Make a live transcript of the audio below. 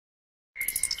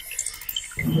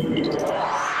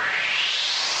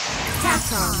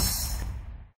Capcom.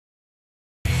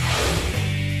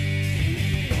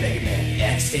 Mega Man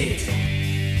X8.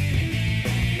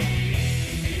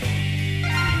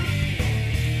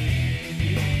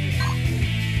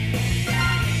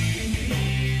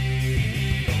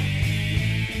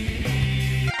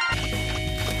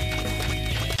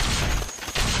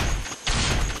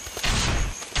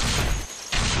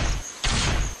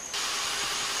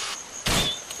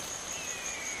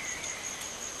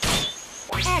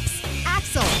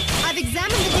 Axel, I've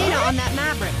examined the data on that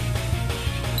Maverick.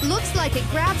 Looks like it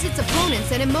grabs its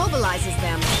opponents and immobilizes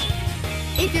them.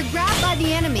 If you're grabbed by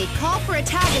the enemy, call for a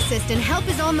tag assist and help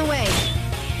is on the way.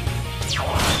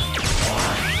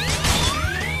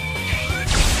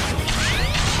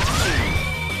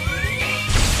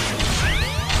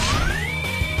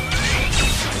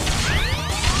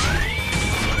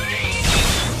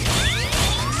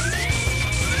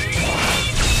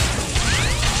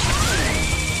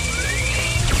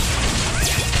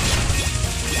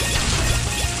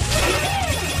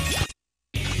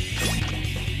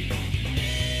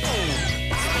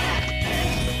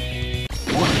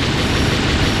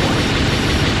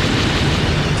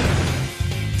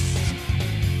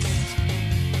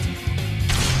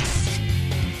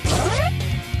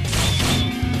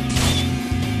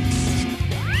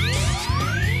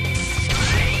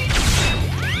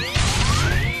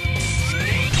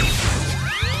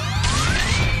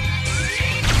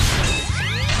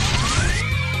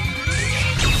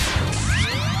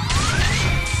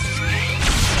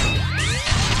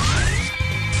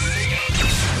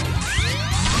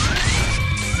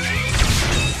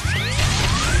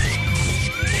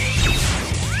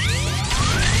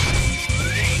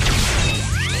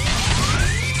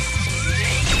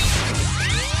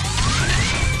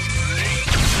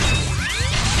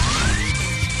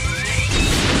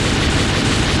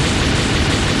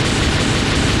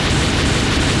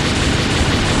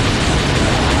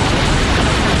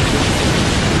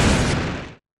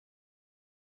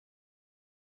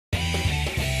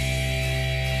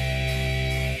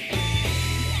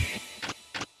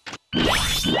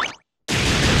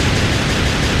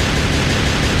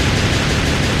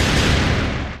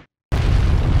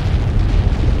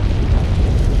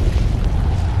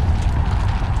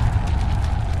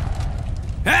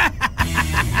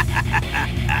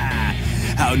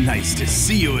 How nice to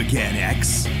see you again,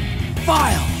 X.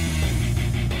 File!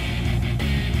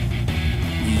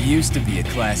 He used to be a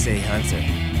Class A hunter,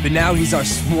 but now he's our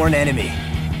sworn enemy.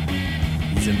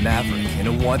 He's a maverick and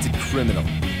a wanted criminal.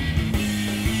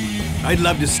 I'd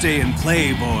love to stay and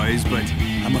play, boys, but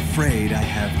I'm afraid I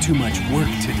have too much work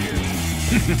to do.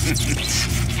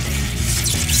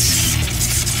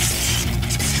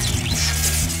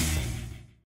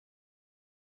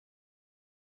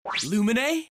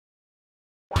 Lumine?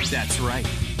 That's right.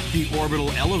 The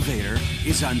orbital elevator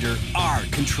is under our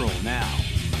control now.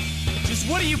 Just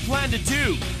what do you plan to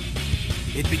do?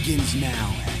 It begins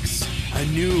now, X. A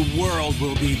new world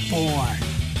will be born.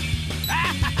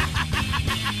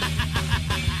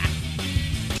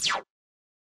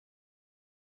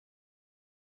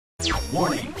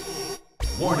 Warning.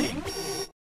 Warning.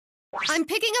 I'm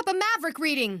picking up a Maverick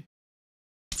reading.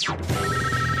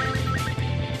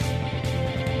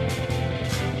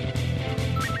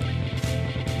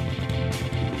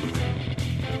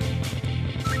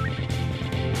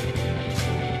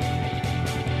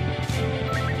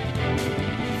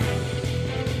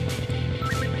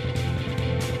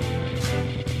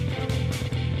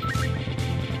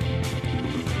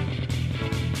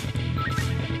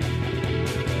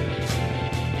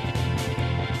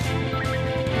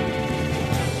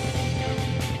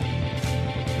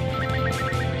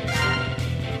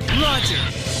 Roger!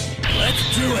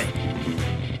 Let's do it!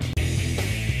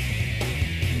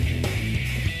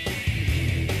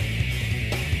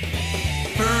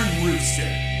 Burn Rooster.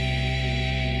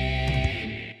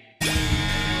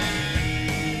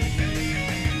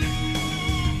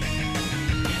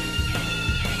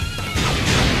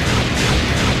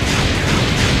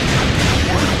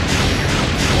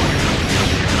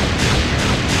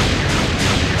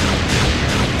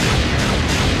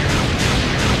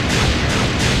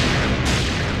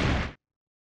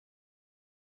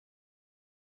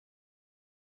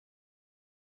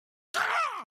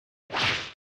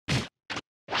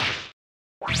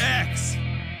 X!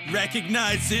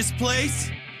 Recognize this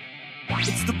place?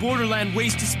 It's the Borderland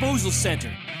Waste Disposal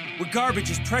Center, where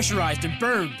garbage is pressurized and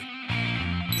burned.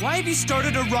 Why have you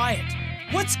started a riot?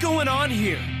 What's going on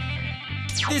here?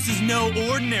 This is no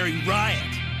ordinary riot.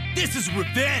 This is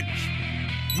revenge.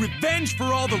 Revenge for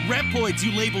all the Reploids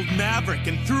you labeled Maverick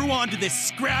and threw onto this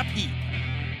scrap heap.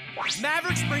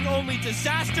 Mavericks bring only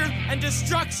disaster and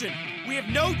destruction. We have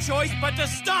no choice but to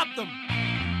stop them.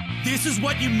 This is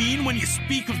what you mean when you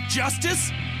speak of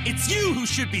justice? It's you who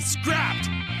should be scrapped.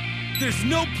 There's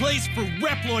no place for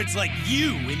Reploids like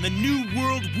you in the new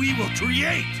world we will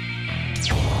create.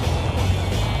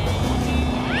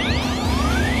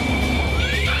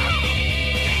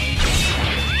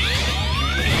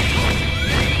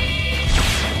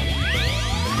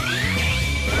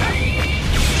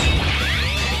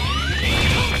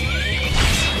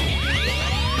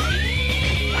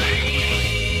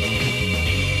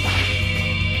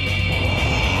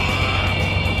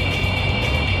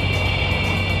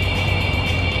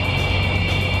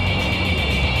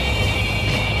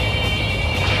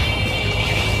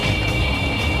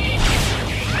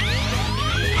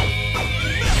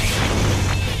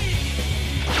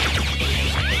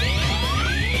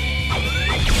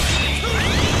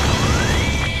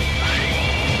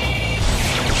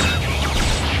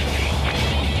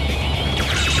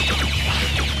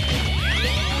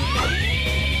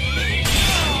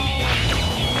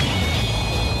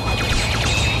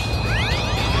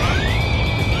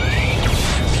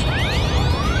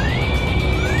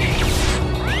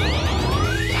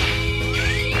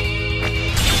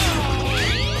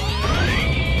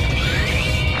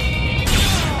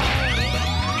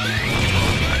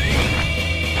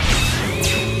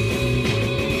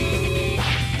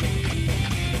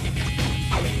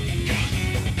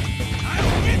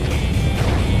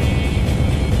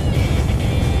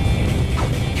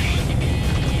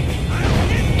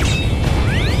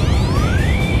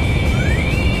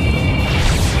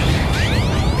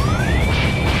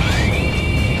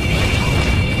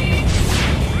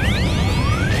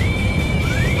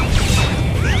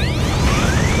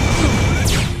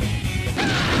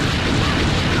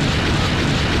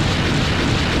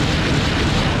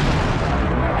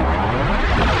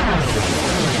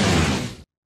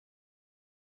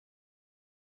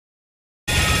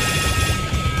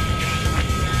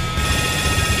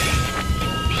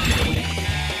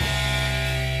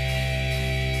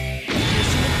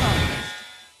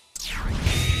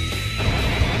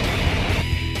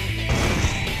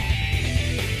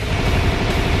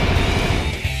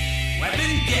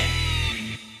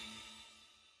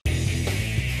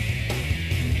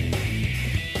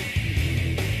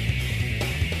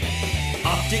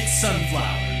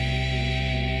 Sunflower.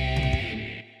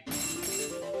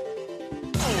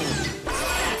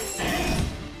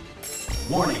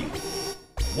 Warning.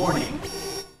 Warning.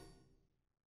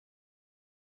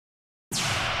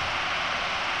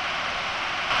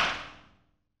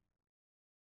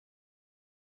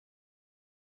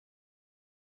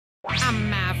 A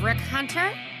maverick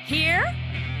hunter? Here?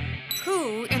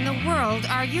 Who in the world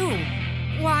are you?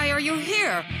 Why are you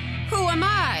here? Who am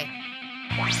I?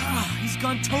 He's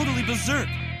gone totally berserk.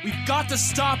 We've got to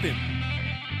stop him.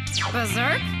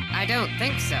 Berserk? I don't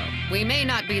think so. We may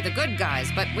not be the good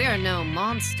guys, but we're no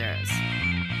monsters.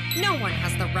 No one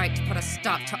has the right to put a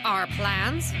stop to our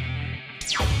plans.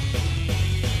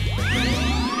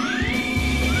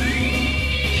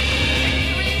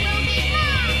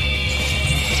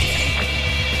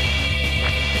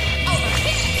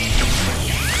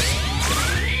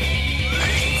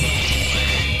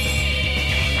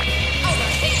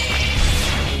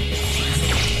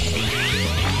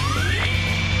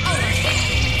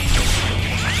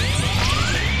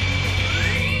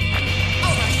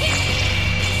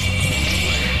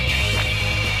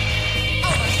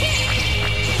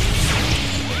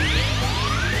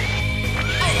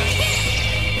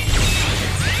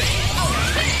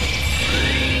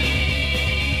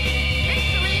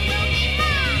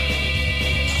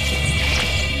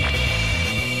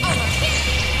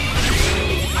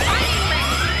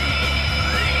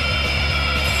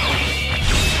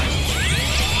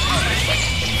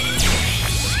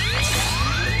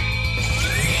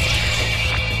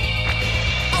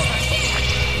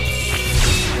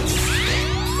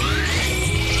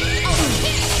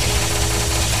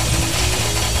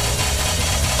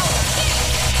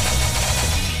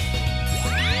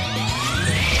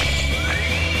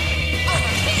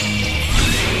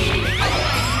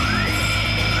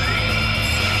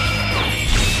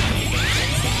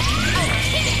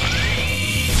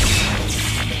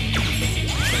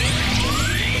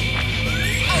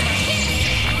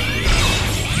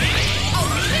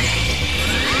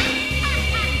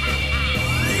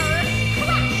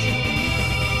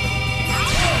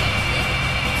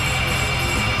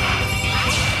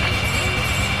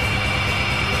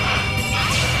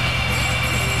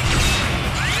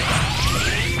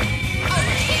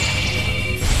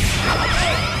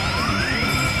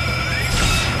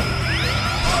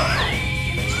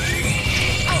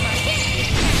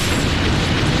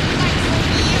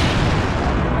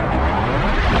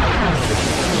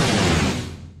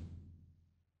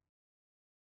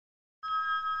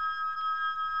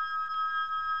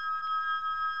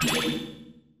 Mission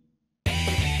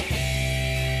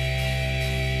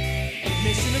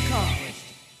accomplished.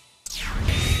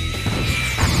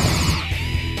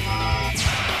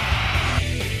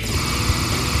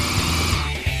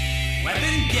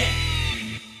 Weapon get.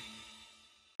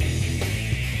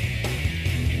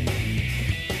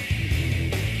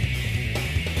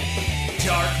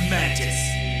 Dark Mantis.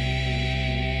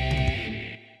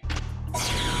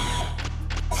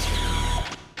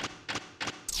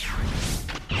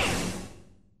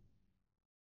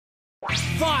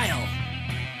 Vile!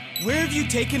 Where have you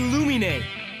taken Lumine?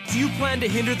 Do you plan to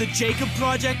hinder the Jacob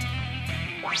Project?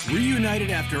 Reunited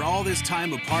after all this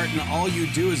time apart and all you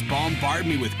do is bombard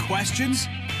me with questions?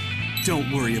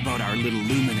 Don't worry about our little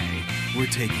Lumine. We're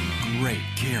taking great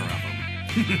care of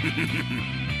him.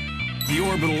 The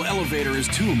orbital elevator is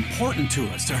too important to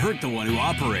us to hurt the one who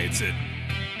operates it.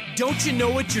 Don't you know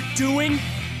what you're doing?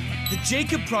 The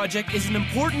Jacob Project is an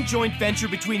important joint venture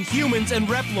between humans and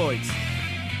Reploids.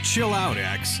 Chill out,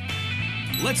 X.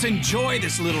 Let's enjoy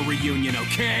this little reunion,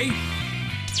 okay?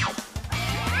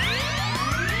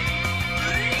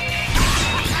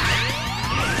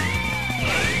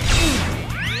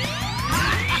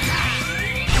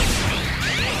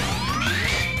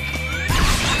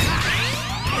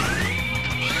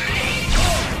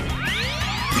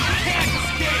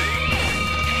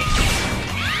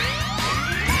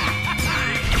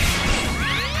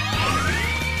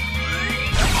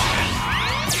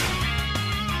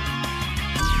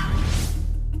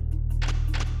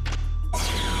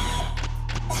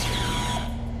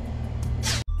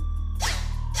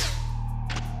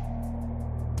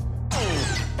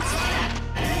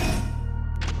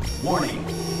 Warning.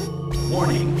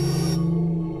 Warning.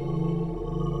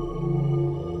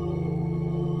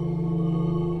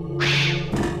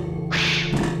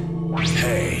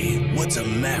 Hey, what's a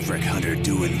Maverick Hunter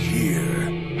doing here?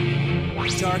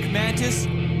 Dark Mantis,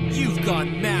 you've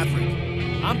gone Maverick.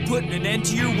 I'm putting an end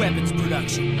to your weapons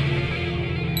production.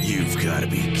 You've gotta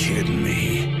be kidding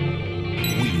me.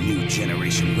 We new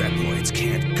generation Reploids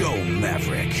can't go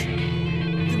Maverick.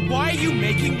 Then why are you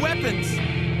making weapons?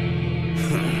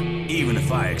 Even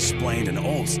if I explained, an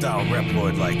old-style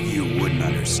Reploid like you wouldn't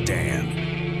understand.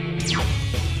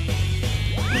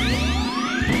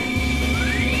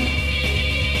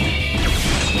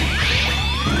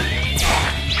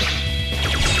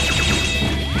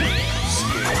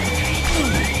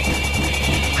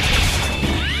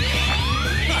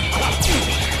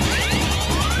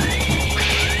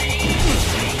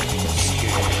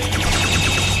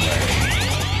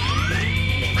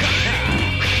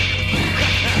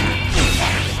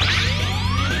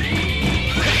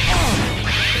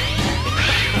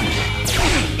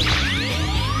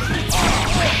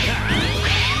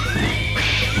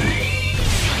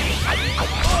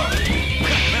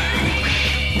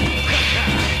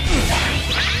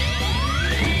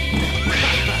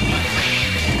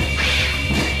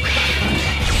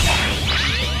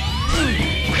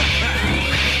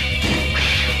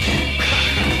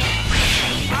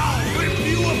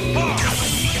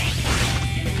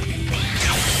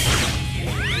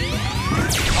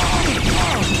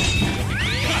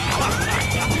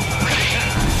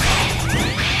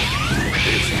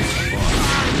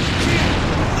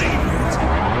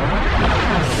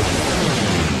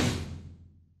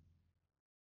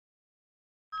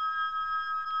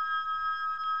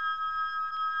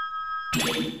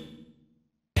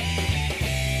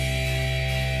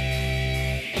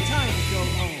 Time to go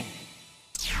home.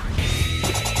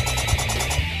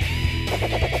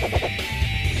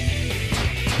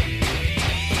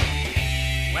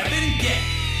 Weapon get.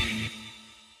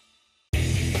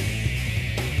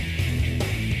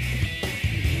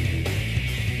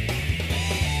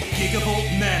 Gigavolt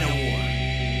Manowar.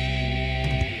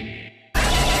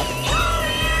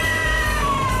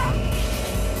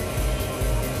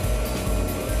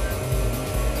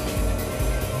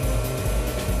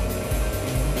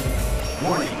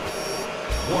 Warning.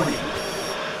 Warning.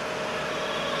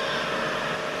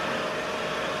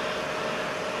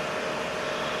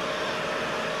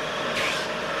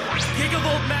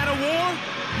 Gigavolt Manowar,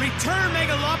 return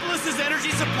Megalopolis'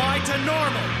 energy supply to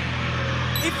normal.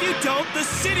 If you don't, the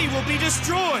city will be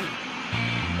destroyed.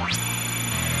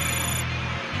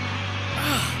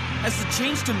 Has the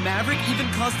change to Maverick even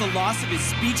caused the loss of his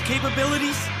speech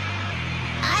capabilities?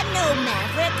 I'm no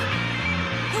Maverick.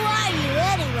 Who are you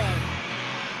anyway?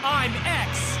 I'm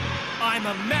X. I'm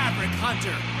a Maverick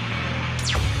Hunter.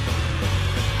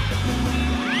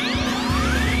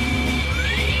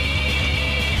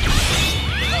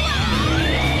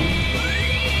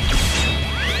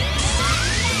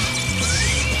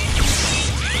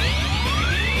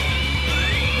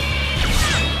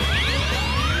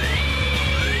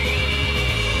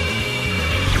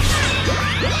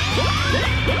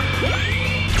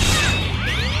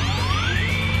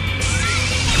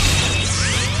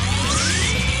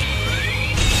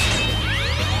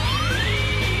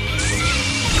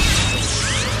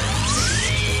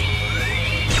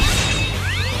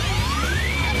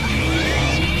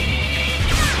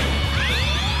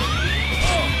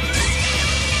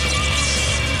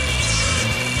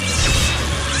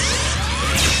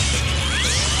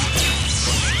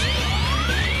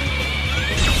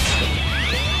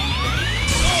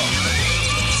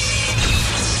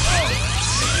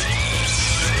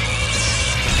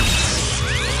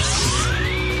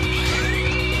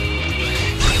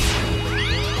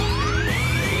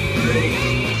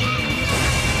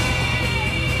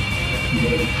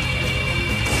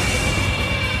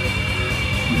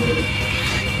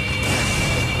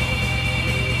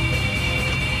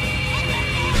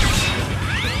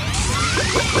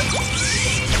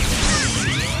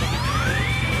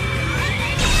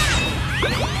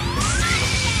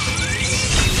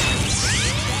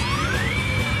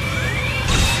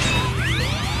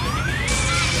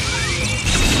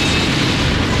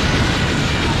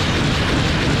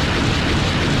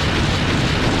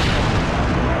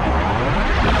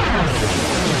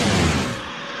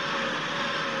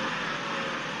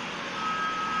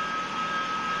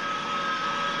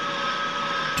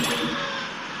 Time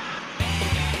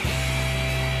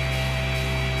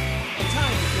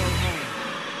to go home.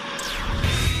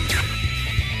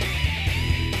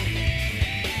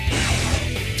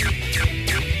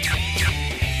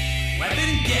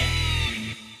 Weapon get.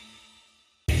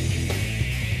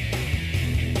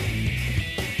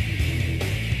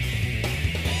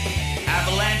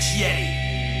 Avalanche Yeti.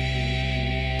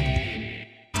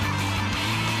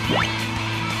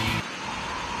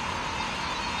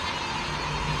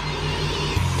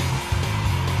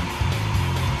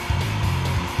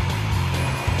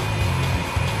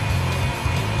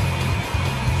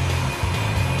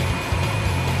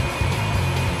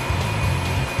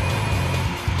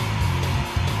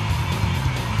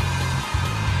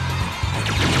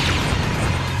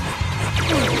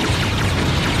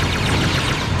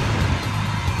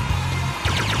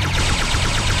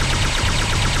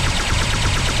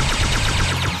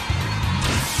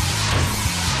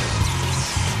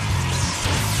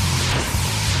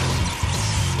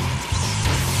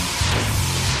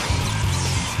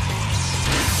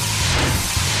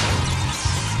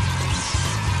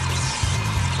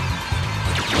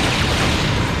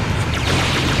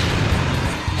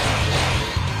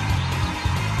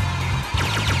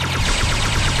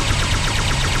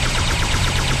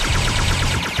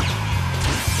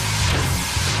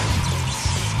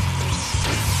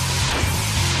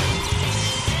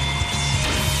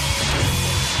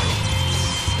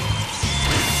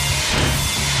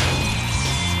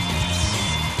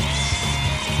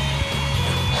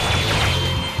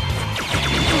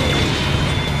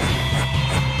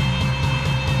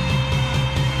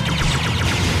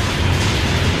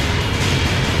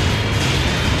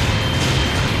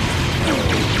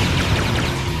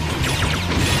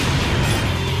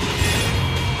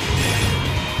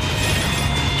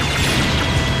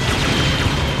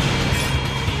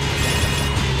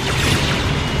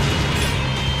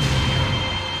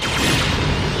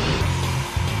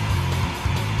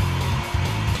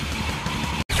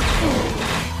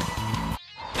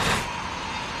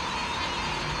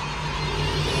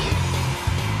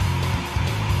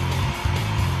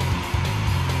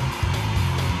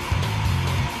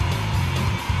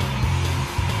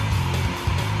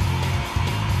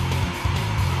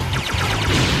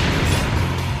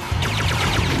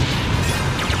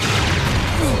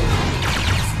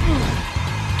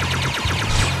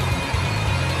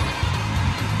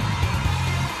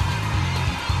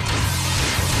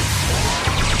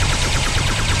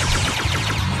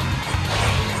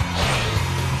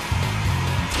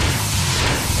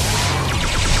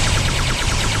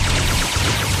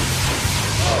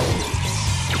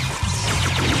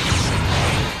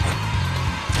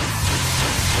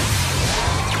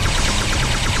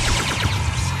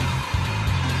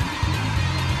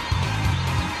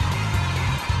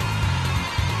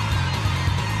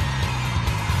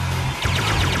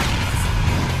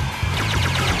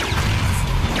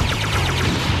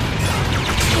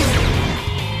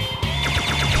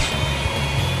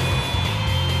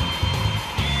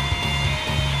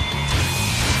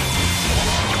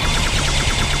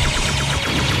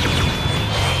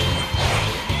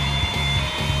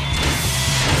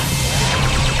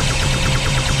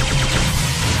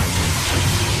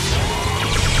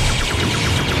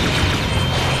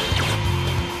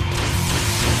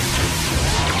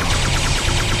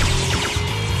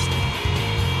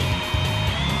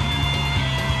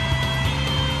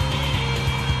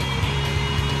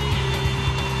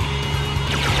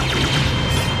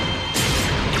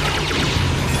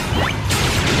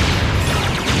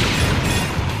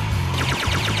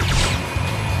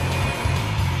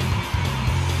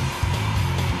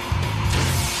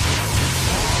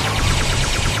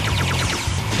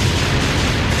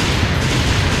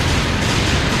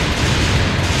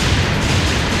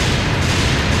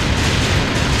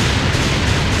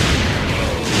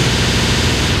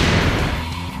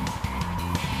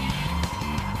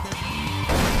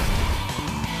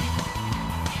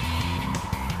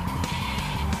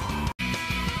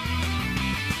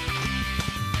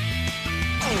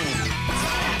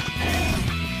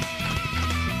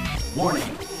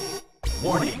 Warning!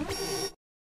 Warning!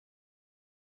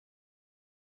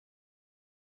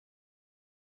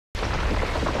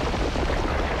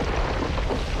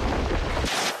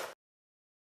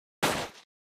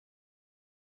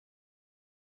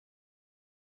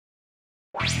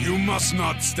 You must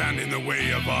not stand in the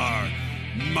way of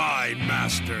my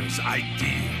master's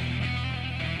ideal.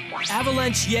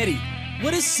 Avalanche Yeti,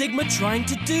 what is Sigma trying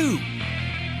to do?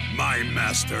 My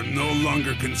master no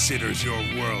longer considers your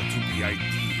world to be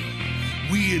ideal.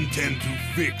 We intend to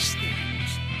fix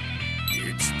things.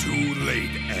 It's too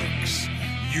late, X.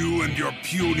 You and your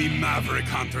puny maverick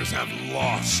hunters have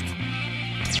lost.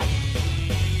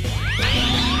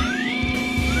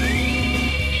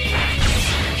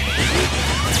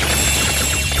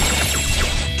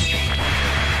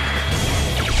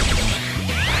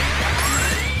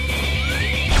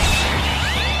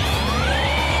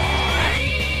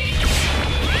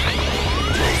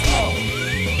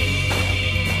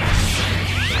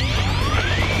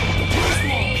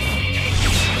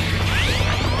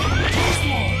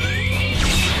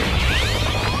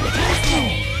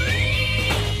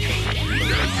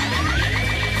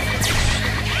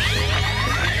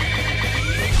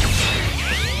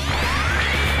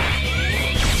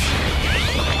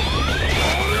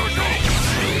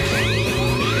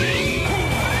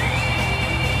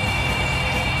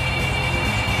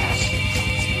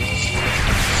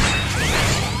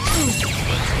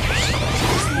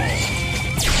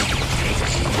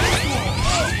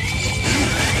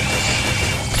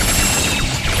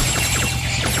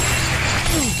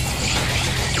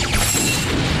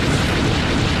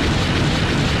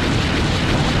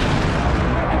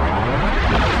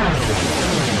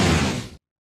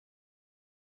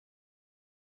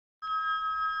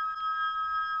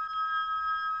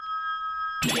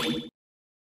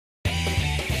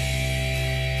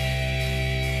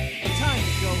 Time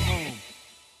to go home.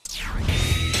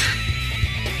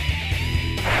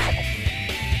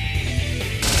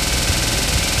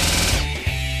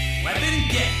 Weapon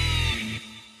get.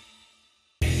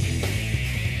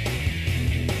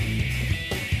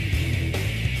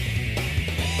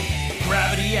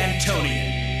 Gravity Antonian.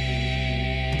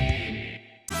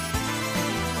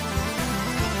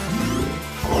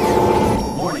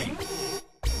 Warning.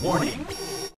 Warning.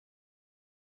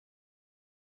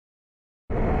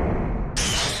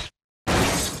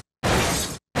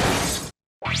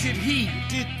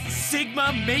 Did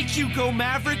Sigma make you go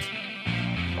Maverick?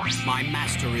 My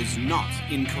master is not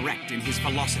incorrect in his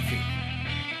philosophy.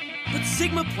 But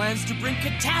Sigma plans to bring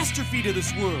catastrophe to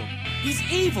this world. He's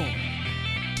evil.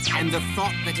 And the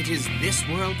thought that it is this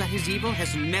world that is evil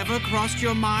has never crossed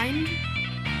your mind?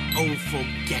 Oh,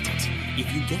 forget it.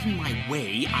 If you get in my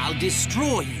way, I'll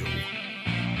destroy you.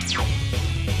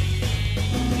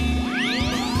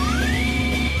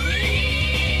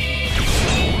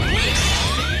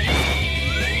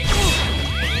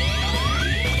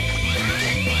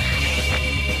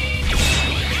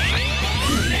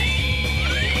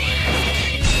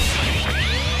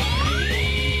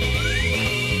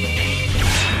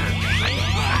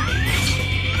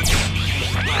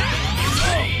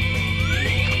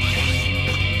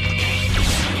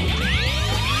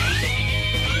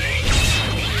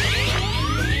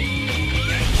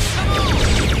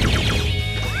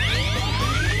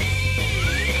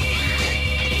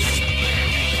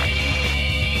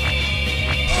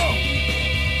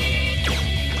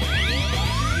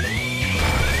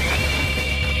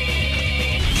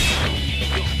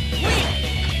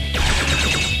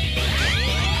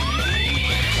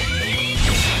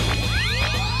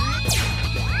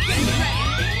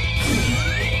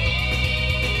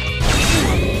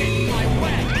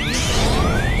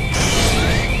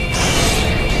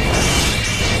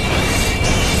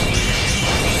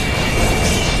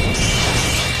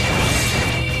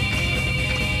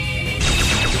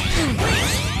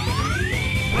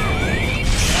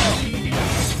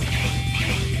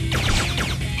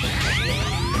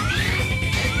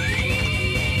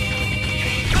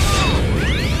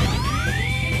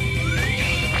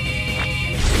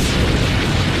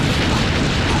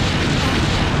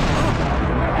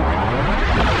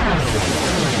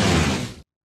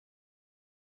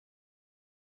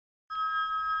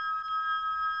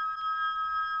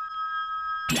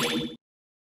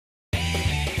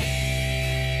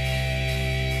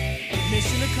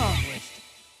 Mission accomplished.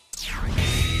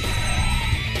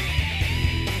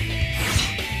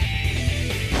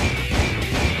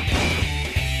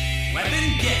 Weapon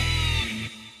get.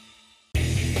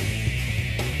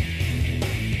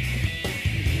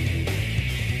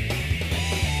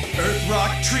 Earth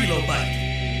Rock Trilobite.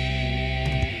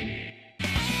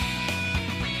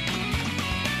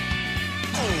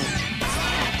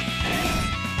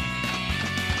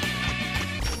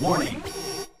 Warning.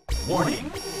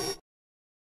 Warning.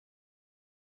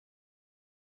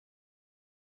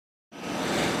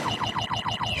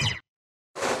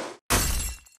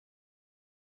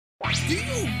 Do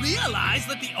you realize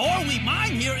that the ore we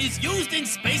mine here is used in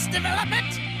space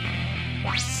development?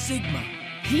 Sigma.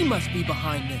 He must be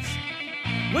behind this.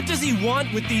 What does he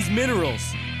want with these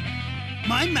minerals?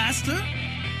 My master?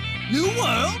 New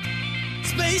world?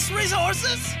 Space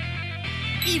resources?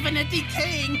 Even a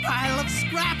decaying pile of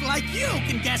scrap like you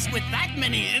can guess with that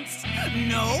many hints.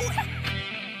 No?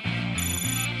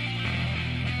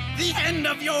 The end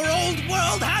of your old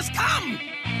world has come!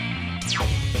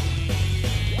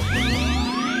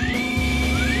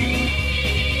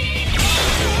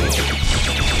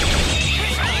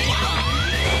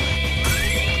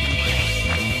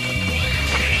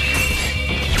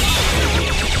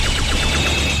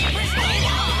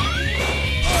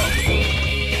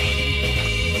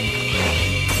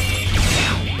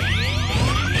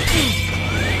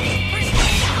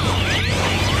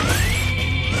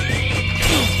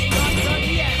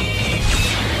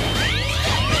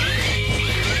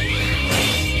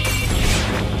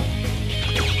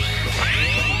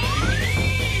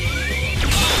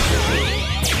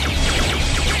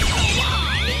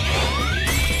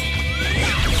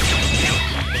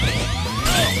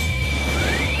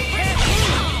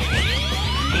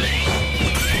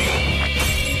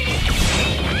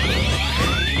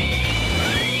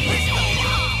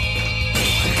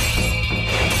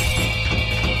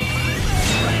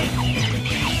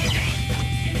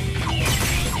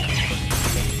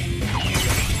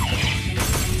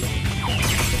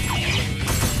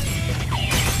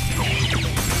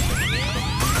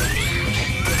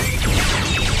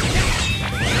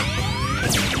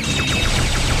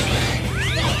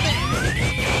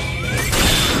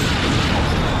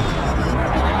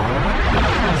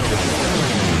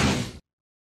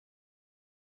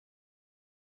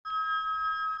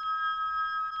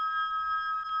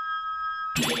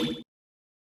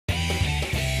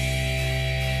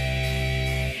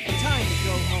 Time to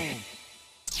go home.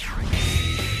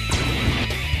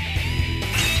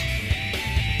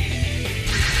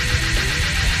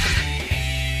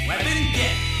 Weapon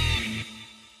get.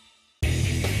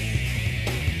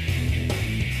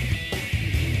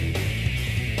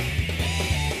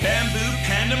 Bamboo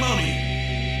pandemonium.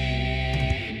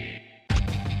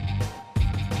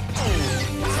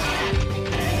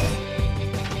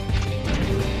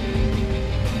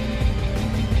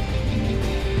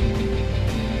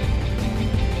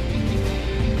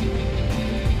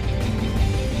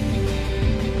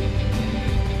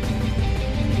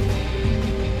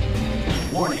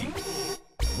 Warning.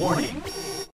 Warning.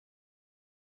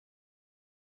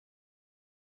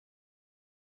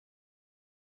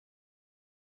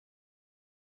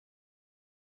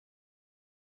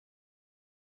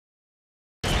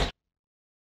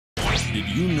 Did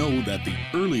you know that the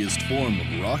earliest form of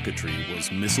rocketry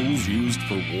was missiles used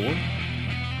for war?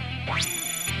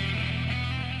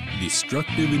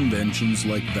 Destructive inventions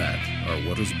like that are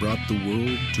what has brought the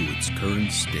world to its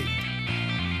current state.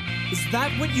 Is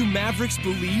that what you Mavericks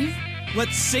believe? What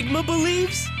Sigma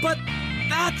believes? But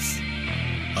that's...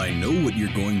 I know what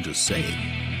you're going to say.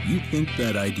 You think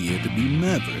that idea to be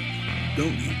maverick,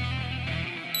 don't you?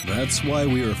 That's why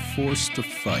we are forced to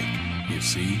fight, you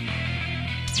see?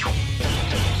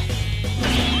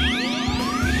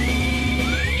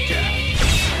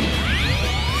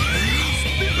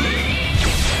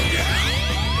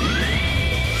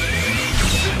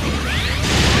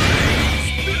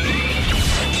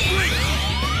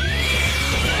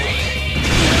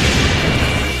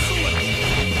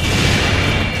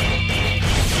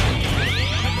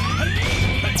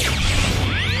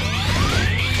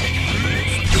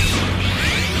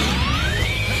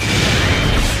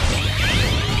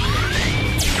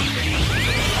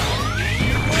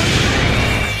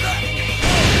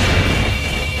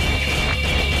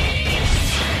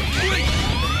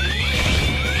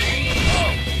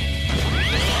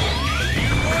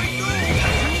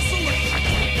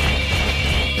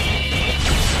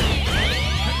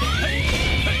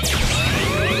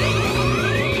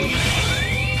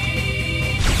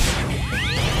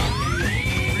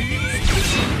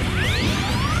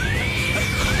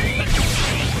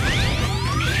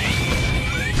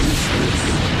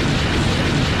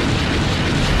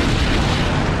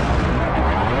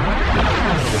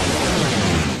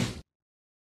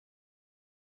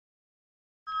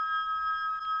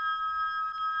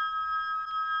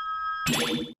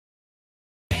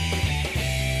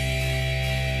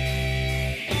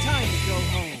 Time to go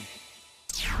home.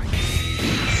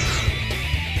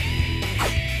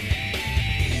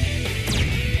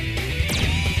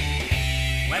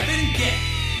 Weapon get.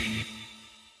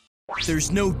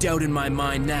 There's no doubt in my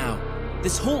mind now.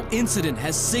 This whole incident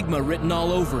has Sigma written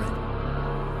all over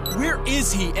it. Where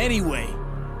is he anyway?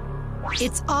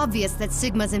 It's obvious that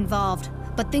Sigma's involved,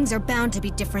 but things are bound to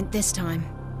be different this time.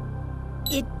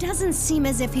 It doesn't seem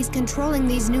as if he's controlling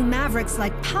these new Mavericks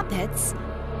like puppets.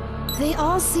 They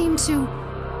all seem to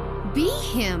be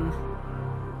him.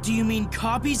 Do you mean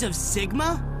copies of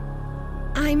Sigma?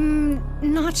 I'm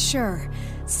not sure.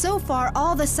 So far,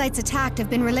 all the sites attacked have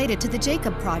been related to the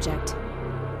Jacob project.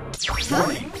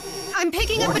 Huh? I'm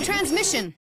picking up a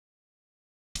transmission.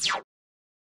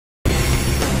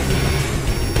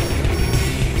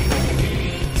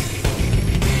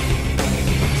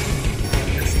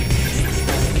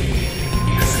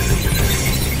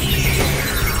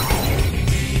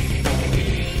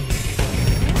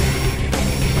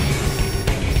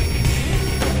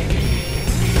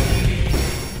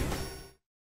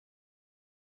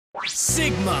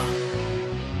 Sigma!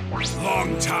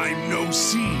 Long time no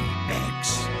see,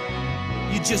 X.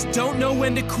 You just don't know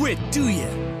when to quit, do you?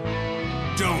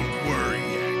 Don't worry,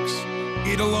 X.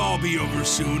 It'll all be over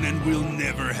soon and we'll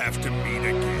never have to meet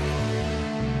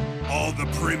again. All the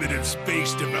primitive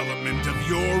space development of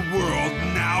your world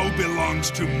now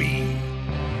belongs to me.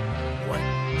 What?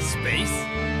 Space?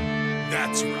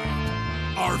 That's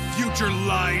right. Our future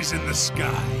lies in the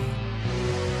sky.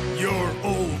 Your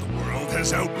old world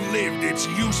has outlived its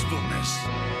usefulness.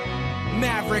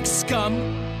 Maverick scum!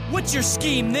 What's your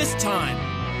scheme this time?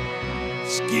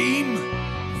 Scheme?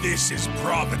 This is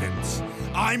Providence.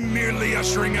 I'm merely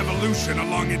ushering evolution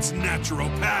along its natural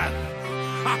path.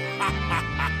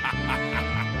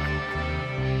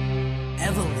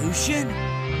 Evolution?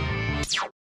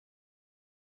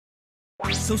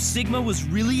 So Sigma was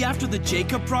really after the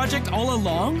Jacob project all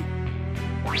along?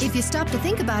 If you stop to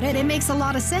think about it, it makes a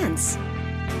lot of sense.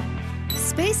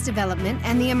 Space development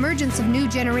and the emergence of new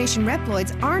generation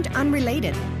Reploids aren't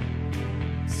unrelated.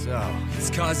 So, it's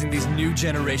causing these new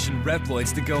generation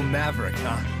Reploids to go Maverick,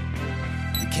 huh?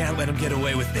 We can't let them get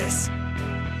away with this.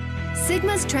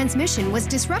 Sigma's transmission was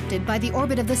disrupted by the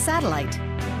orbit of the satellite.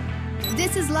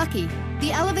 This is lucky.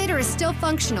 The elevator is still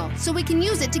functional, so we can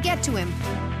use it to get to him.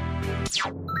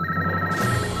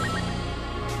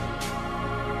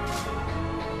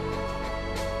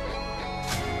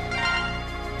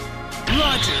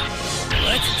 Roger!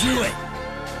 Let's do it!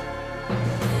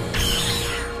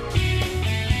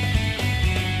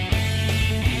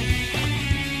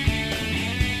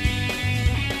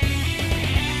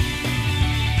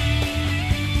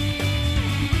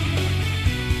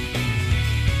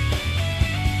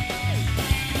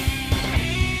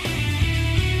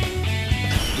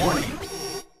 Warning.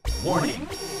 Warning.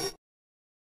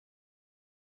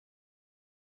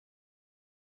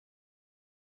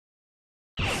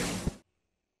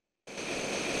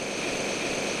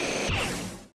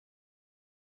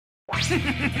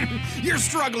 You're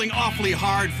struggling awfully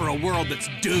hard for a world that's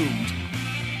doomed.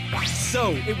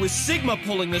 So, it was Sigma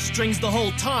pulling the strings the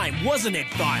whole time, wasn't it,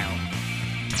 Vile?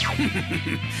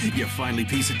 You finally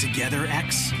piece it together,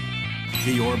 X?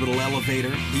 The orbital elevator,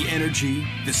 the energy,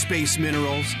 the space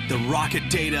minerals, the rocket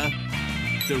data,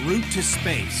 the route to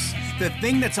space. The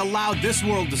thing that's allowed this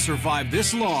world to survive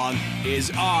this long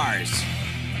is ours.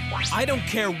 I don't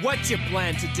care what you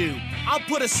plan to do. I'll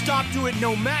put a stop to it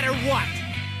no matter what.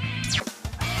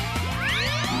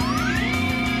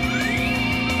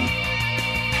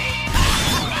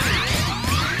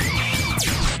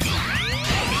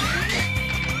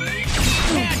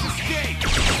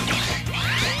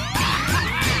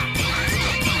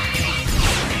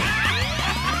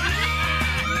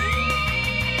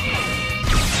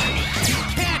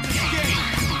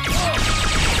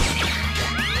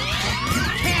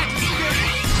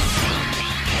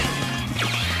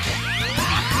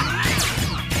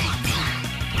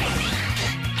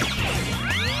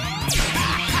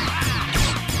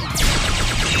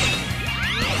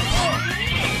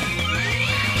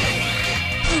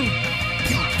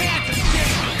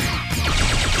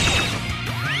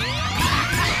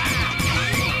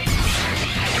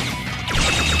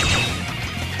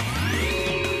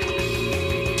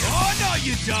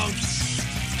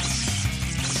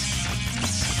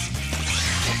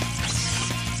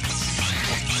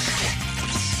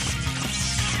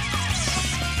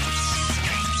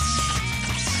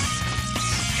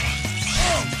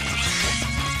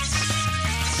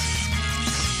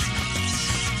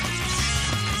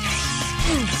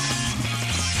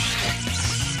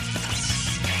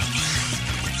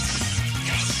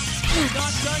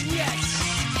 Not done yet.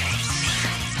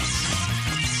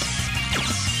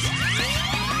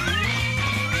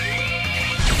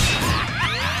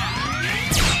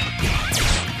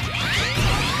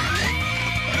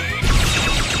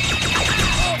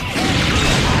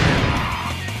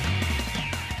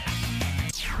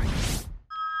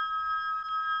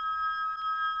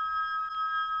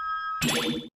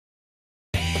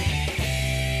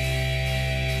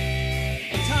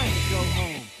 Time to go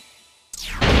home.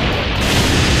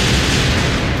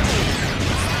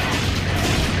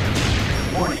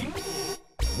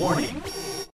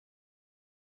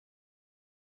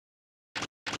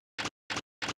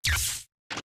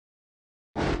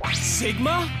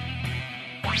 Sigma?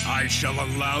 I shall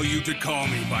allow you to call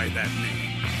me by that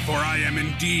name, for I am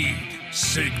indeed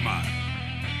Sigma.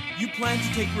 You plan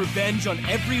to take revenge on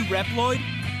every Reploid?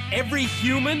 Every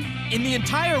human? In the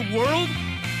entire world?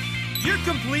 You're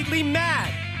completely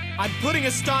mad! I'm putting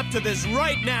a stop to this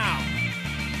right now!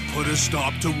 Put a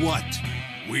stop to what?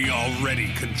 We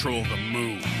already control the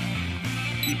moon.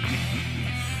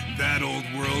 That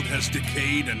old world has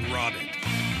decayed and rotted.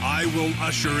 I will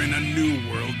usher in a new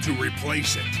world to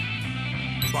replace it.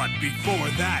 But before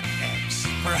that, X,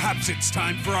 perhaps it's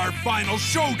time for our final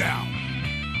showdown.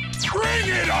 Bring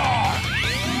it on!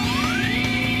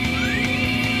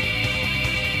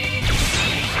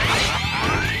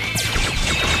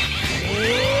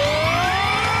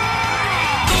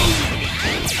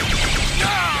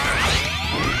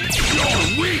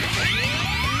 You're weak!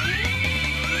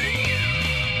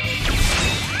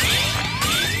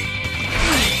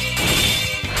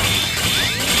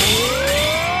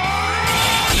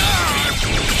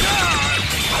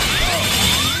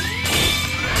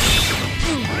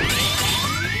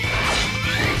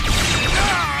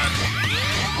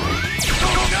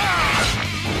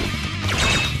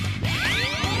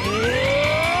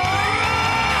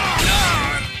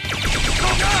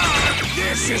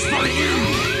 This is for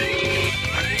you!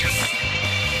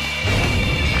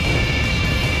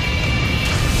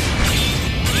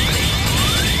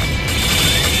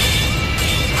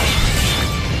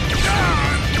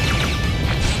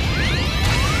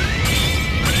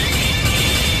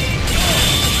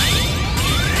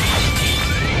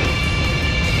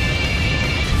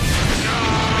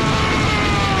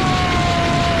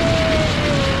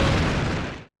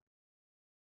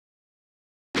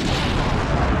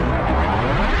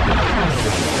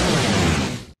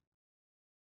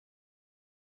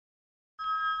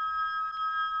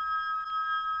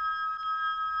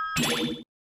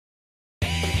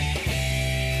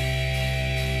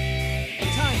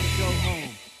 Time to go home.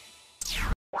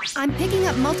 I'm picking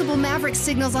up multiple Maverick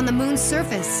signals on the moon's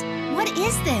surface. What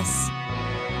is this?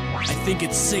 I think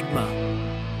it's Sigma.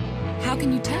 How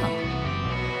can you tell?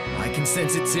 I can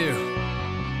sense it too.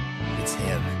 It's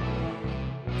him.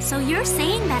 So you're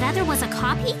saying that other was a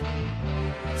copy?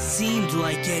 Seemed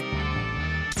like it.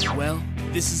 Well,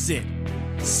 this is it.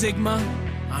 Sigma,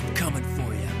 I'm coming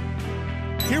for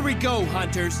you. Here we go,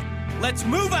 hunters. Let's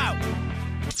move out!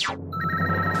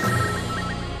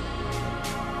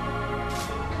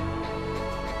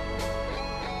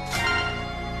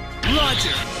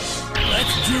 Roger!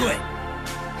 Let's do it!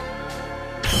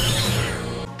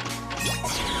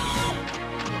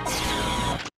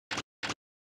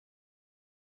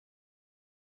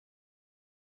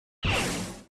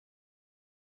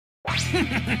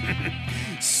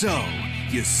 So,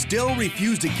 you still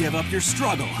refuse to give up your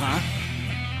struggle, huh?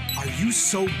 Are you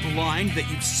so blind that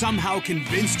you've somehow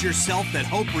convinced yourself that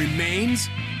hope remains?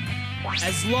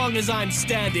 As long as I'm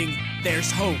standing,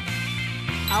 there's hope.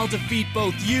 I'll defeat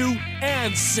both you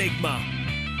and Sigma.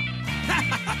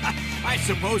 I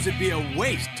suppose it'd be a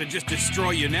waste to just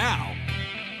destroy you now.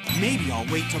 Maybe I'll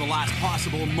wait till the last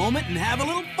possible moment and have a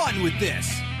little fun with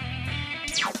this.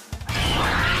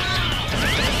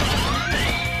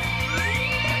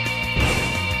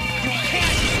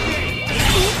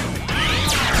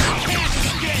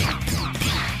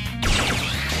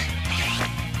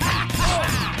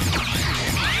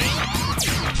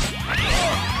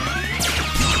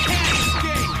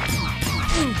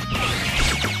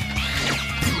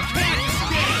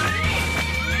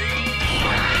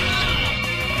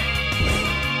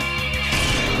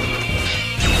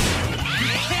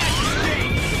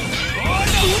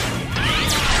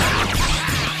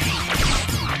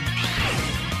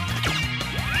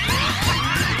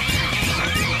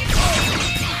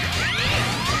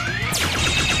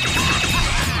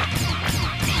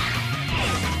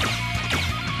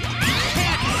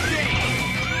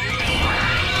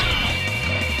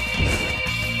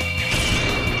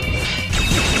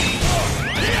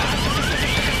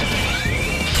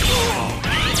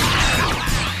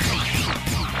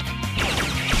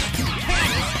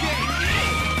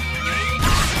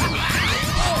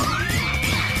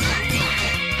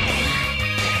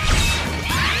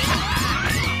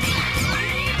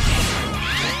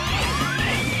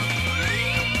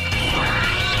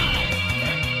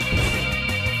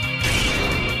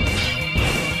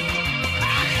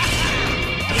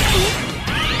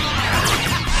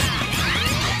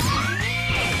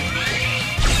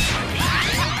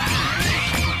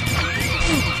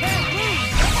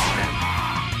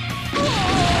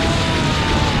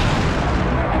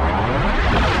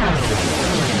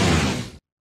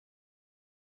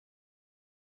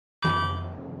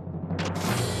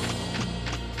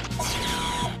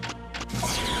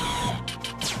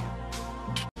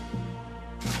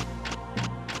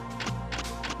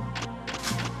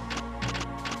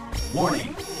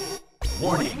 Warning.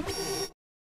 Warning.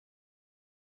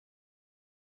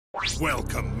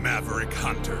 Welcome, Maverick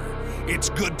Hunter. It's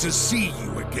good to see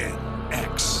you again,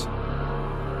 X.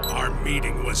 Our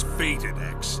meeting was fated,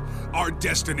 X. Our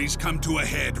destinies come to a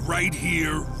head right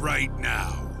here, right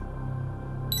now.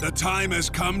 The time has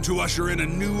come to usher in a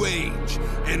new age,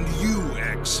 and you,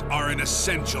 X, are an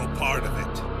essential part of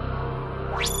it.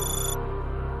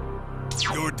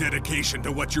 Your dedication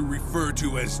to what you refer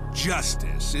to as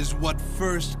justice is what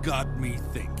first got me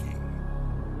thinking.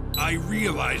 I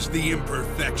realized the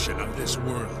imperfection of this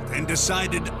world and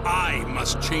decided I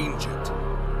must change it.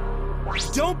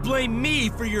 Don't blame me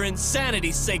for your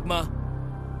insanity, Sigma.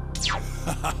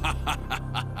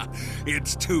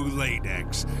 It's too late,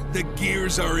 X. The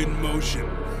gears are in motion.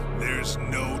 There's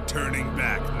no turning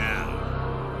back now.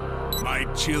 My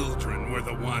children were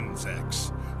the ones,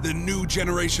 X. The new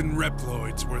generation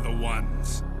Reploids were the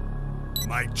ones.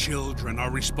 My children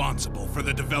are responsible for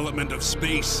the development of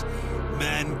space,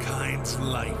 mankind's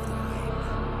lifeline.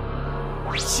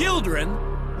 Children?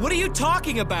 What are you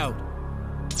talking about?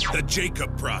 The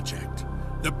Jacob Project.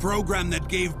 The program that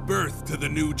gave birth to the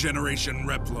new generation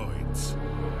Reploids.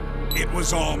 It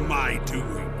was all my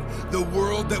doing. The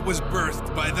world that was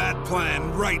birthed by that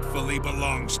plan rightfully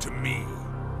belongs to me.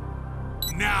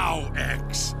 Now,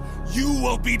 X, you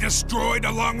will be destroyed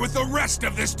along with the rest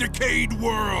of this decayed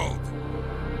world!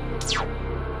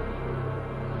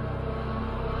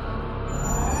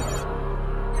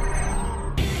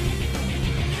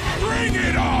 Bring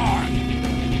it on!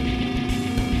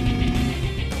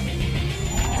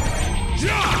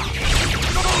 Yeah!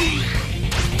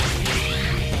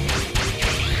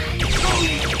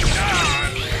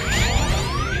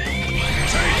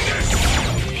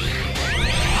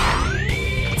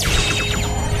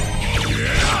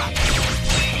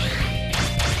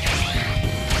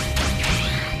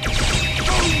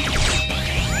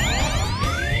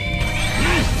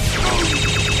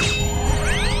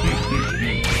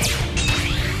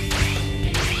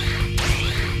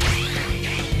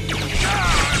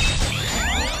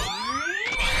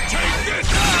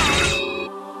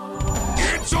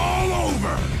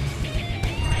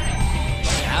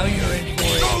 Now you're in for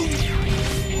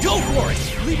it. Go for it!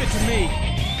 Leave it to me.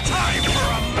 Time for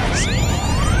a lesson!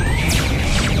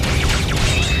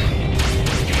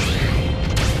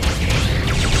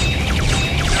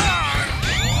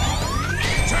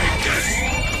 Take this!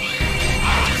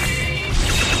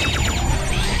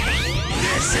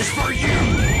 This is for you!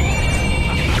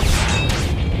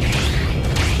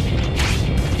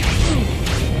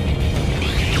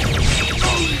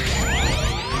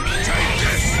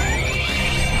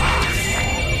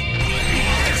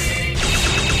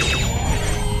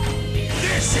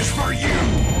 This is for you!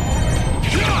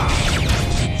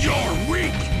 You're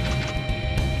weak!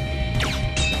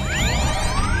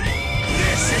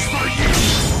 This is for you!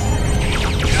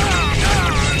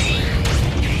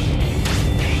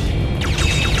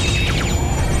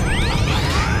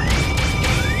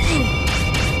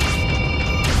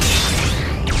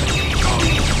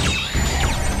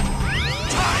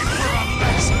 Time for a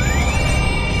lesson!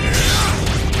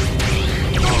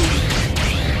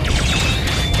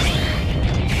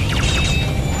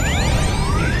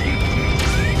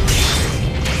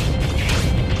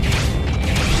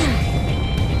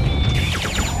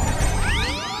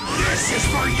 This is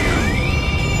for you!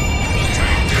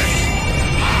 Take this!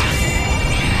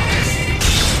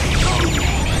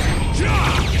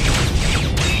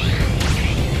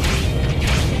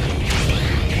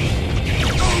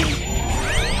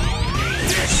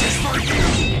 This is for you!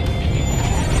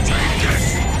 Take this!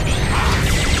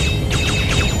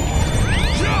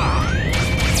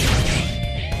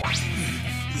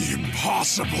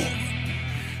 Impossible!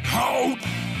 How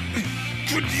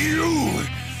could you?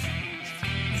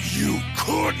 You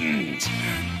couldn't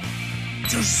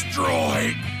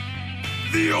destroy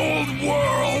the old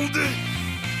world.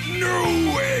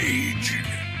 New age.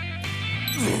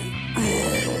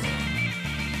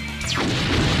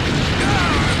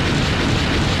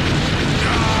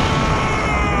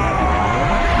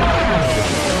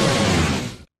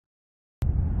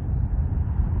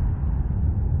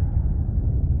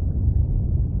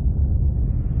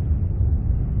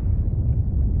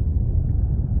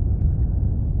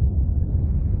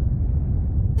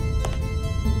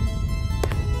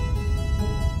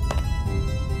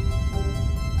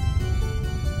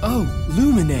 Oh,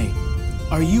 Lumine.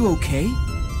 Are you okay?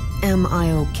 Am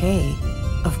I okay?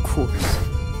 Of course.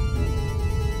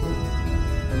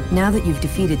 Now that you've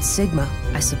defeated Sigma,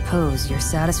 I suppose you're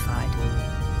satisfied.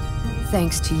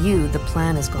 Thanks to you, the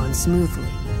plan has gone smoothly.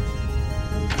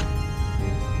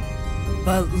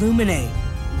 But Lumine,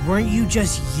 Weren't you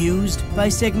just used by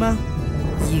Sigma?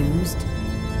 Used?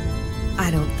 I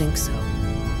don't think so.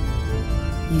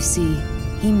 You see,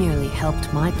 he merely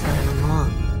helped my plan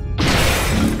along.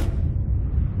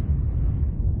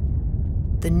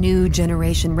 The new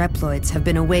generation Reploids have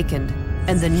been awakened,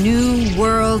 and the new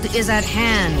world is at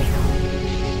hand.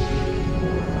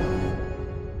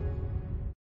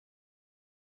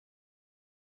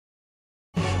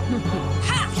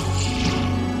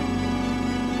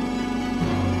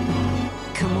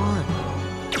 Come on.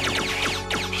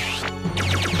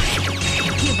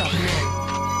 Give up now.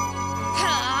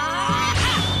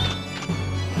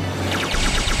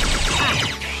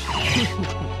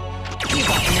 Give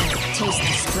up now. Taste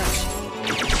destruction.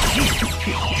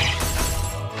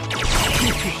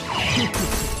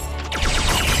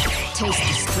 Taste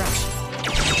destruction.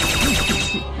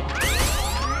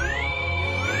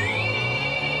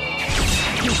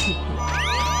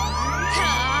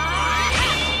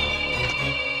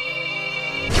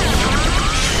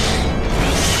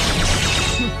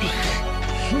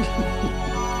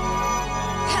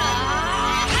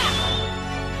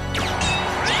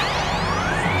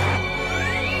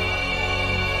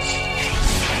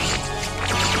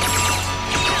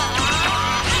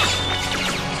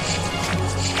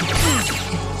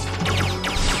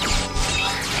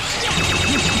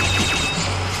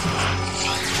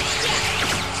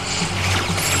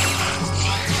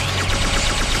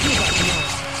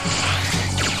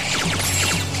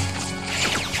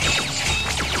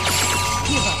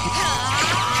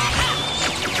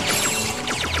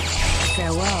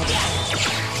 Farewell.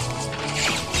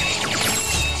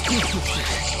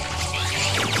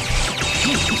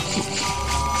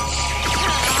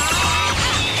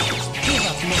 Give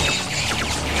up now.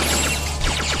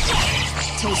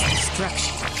 Taste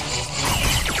destruction.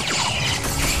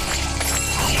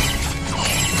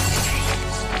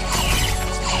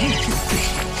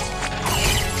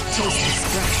 Taste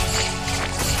destruction.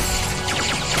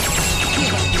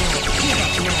 Give up now. Give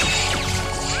up now.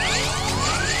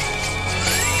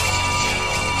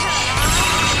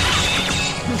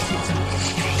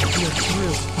 You're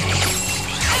through.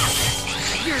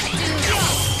 You're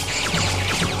doomed.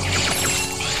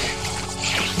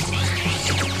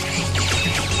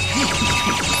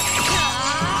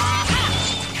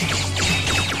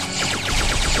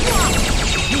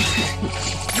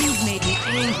 You've made me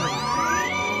angry.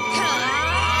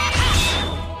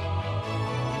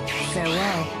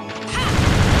 Farewell.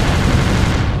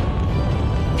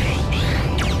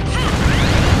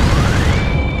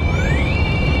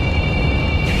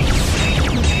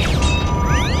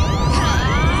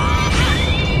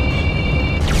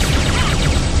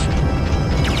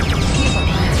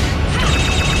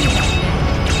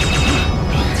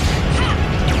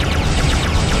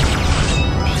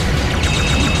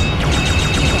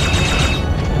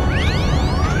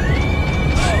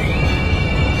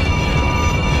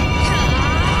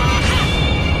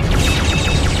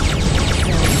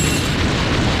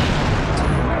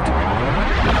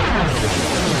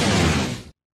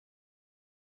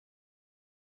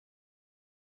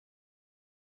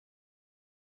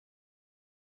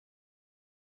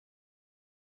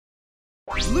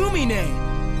 Lumine!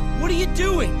 What are you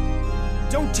doing?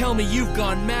 Don't tell me you've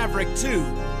gone Maverick too.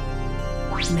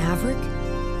 Maverick?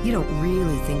 You don't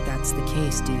really think that's the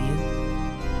case, do you?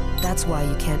 That's why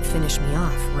you can't finish me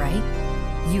off, right?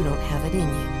 You don't have it in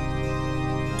you.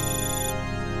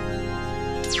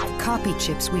 The copy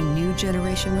chips we new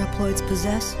generation Reploids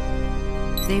possess,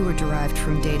 they were derived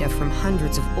from data from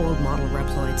hundreds of old model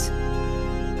Reploids.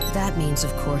 That means,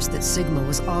 of course, that Sigma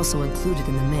was also included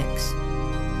in the mix.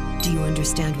 Do you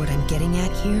understand what I'm getting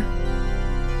at here?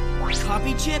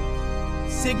 Copy chip?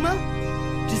 Sigma?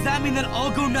 Does that mean that I'll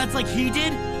go nuts like he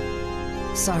did?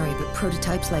 Sorry, but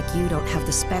prototypes like you don't have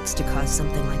the specs to cause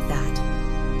something like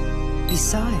that.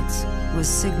 Besides, was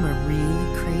Sigma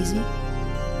really crazy?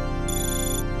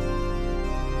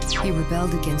 He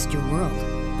rebelled against your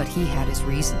world, but he had his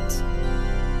reasons.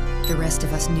 The rest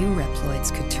of us new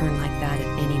Reploids could turn like that at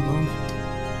any moment.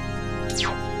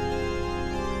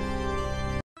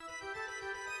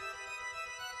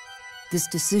 This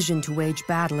decision to wage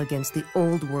battle against the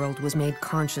old world was made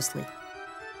consciously.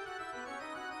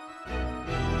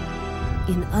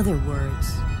 In other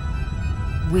words,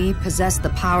 we possess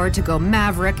the power to go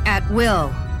Maverick at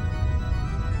will.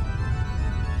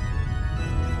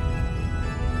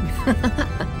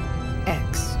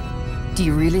 X, do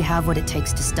you really have what it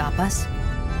takes to stop us?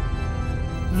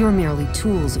 You're merely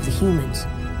tools of the humans,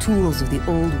 tools of the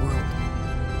old world.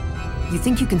 You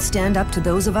think you can stand up to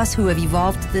those of us who have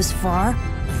evolved this far?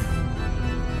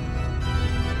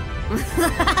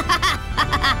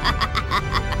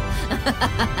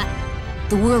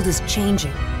 The world is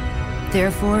changing.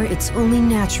 Therefore, it's only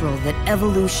natural that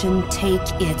evolution take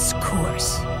its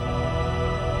course.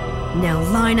 Now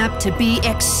line up to be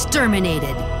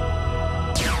exterminated!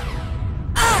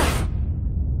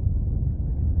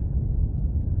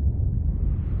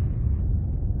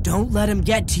 Don't let him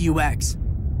get to you, X.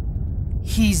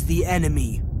 He's the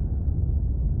enemy.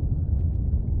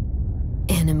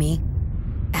 Enemy,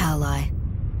 ally.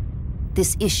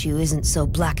 This issue isn't so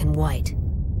black and white.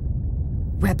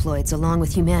 Reploids, along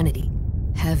with humanity,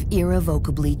 have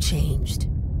irrevocably changed.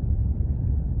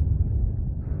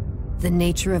 The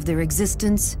nature of their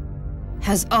existence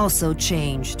has also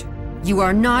changed. You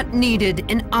are not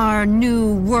needed in our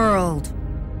new world.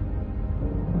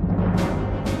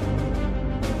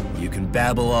 You can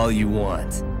babble all you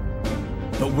want,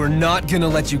 but we're not gonna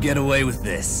let you get away with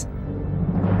this.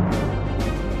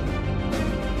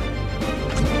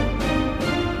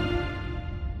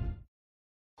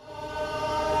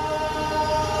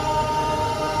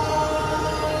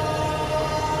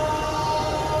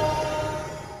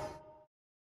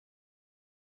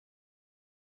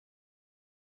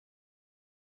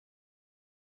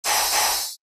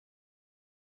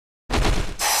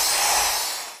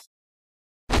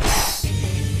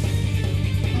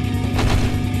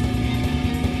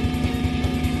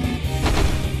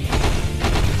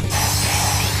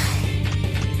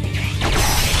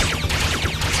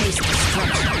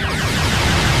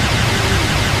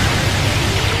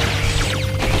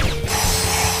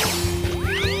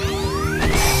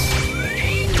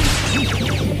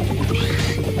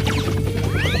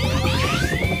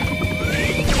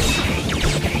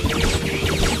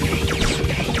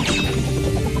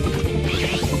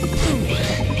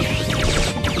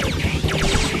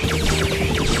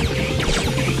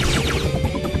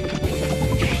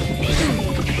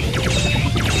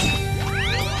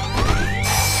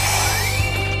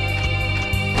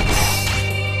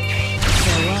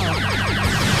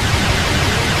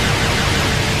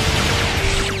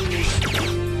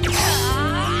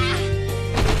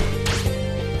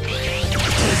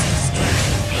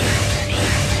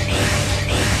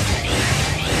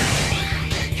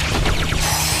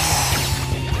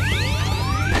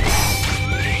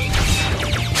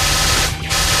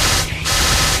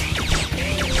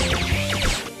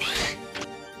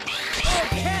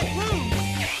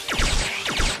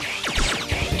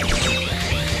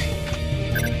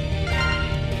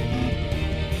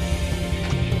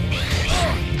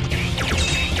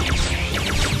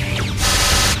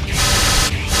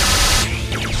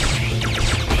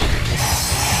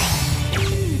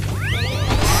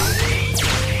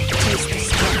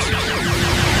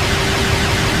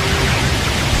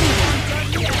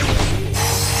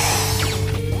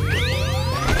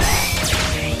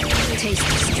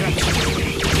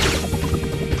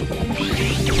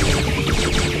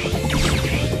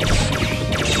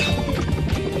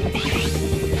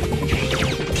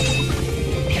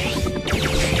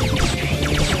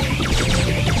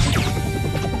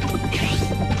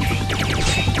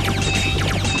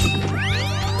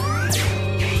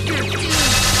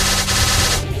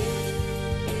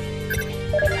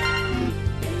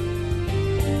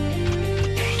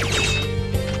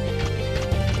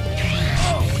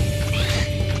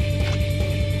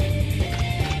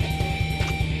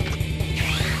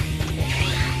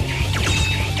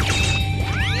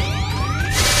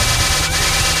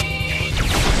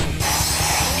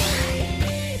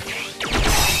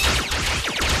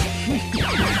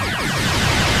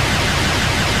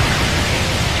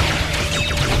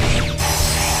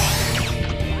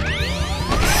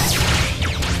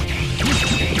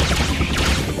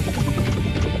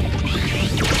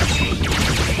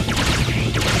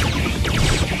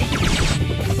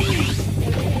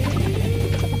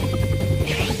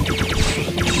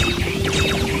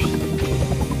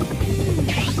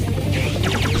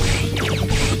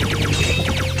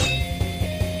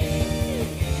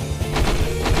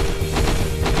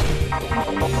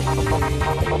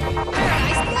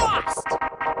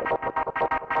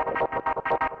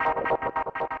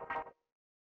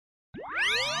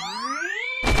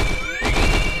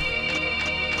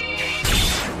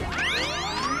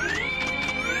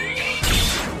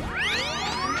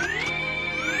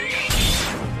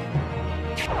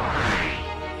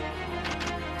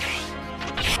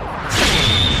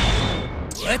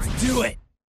 Let's do it!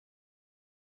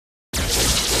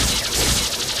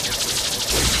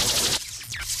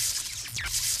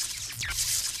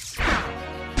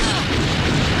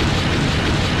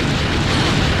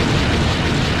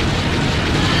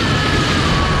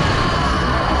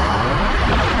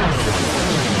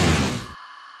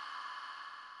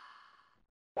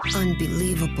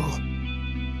 Unbelievable.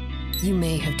 You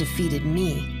may have defeated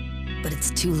me, but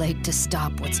it's too late to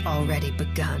stop what's already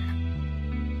begun.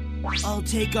 I'll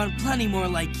take on plenty more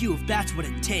like you if that's what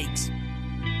it takes.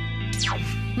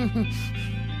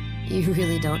 You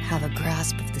really don't have a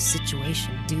grasp of the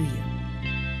situation, do you?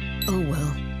 Oh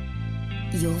well,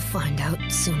 you'll find out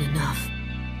soon enough.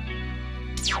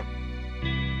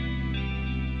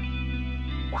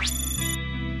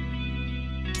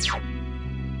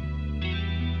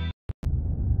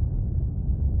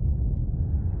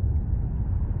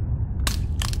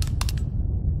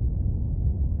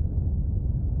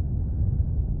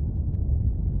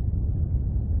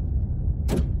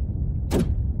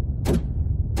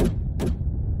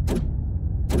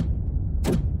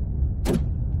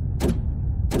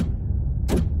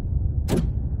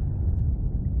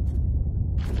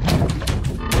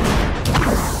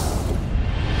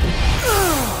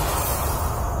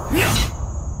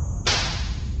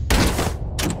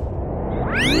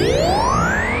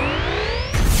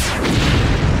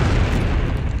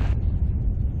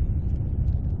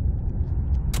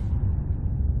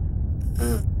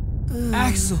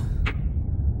 Axel!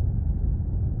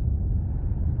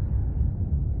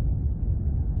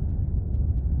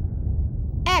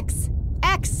 X!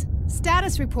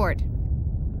 Status report.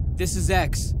 This is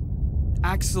X.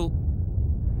 Axel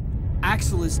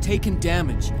has taken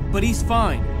damage, but he's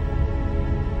fine.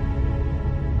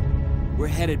 We're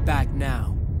headed back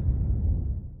now.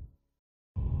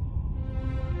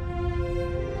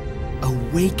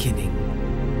 Awakening.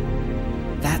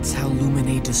 That's how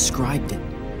Lumine described it.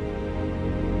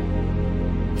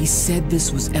 He said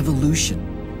this was evolution.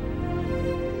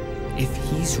 If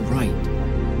he's right,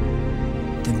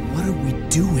 then what are we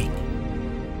doing?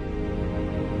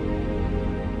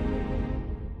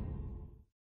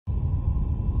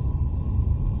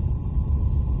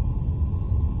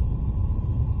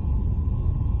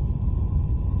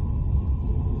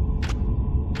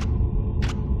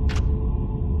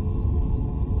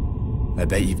 I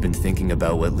bet you've been thinking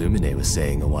about what Lumine was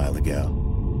saying a while ago.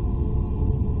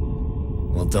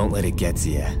 Well, don't let it get to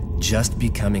you. Just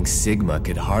becoming Sigma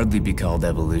could hardly be called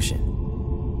evolution.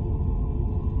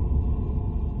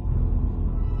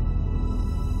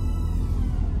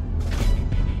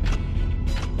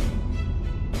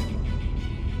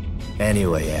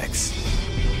 Anyway, X.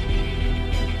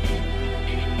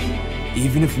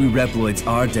 Even if we Reploids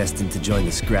are destined to join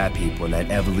the scrap heap when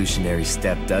that evolutionary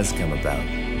step does come about,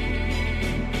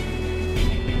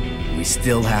 we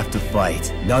still have to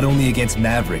fight, not only against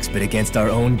Mavericks, but against our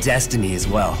own destiny as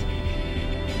well.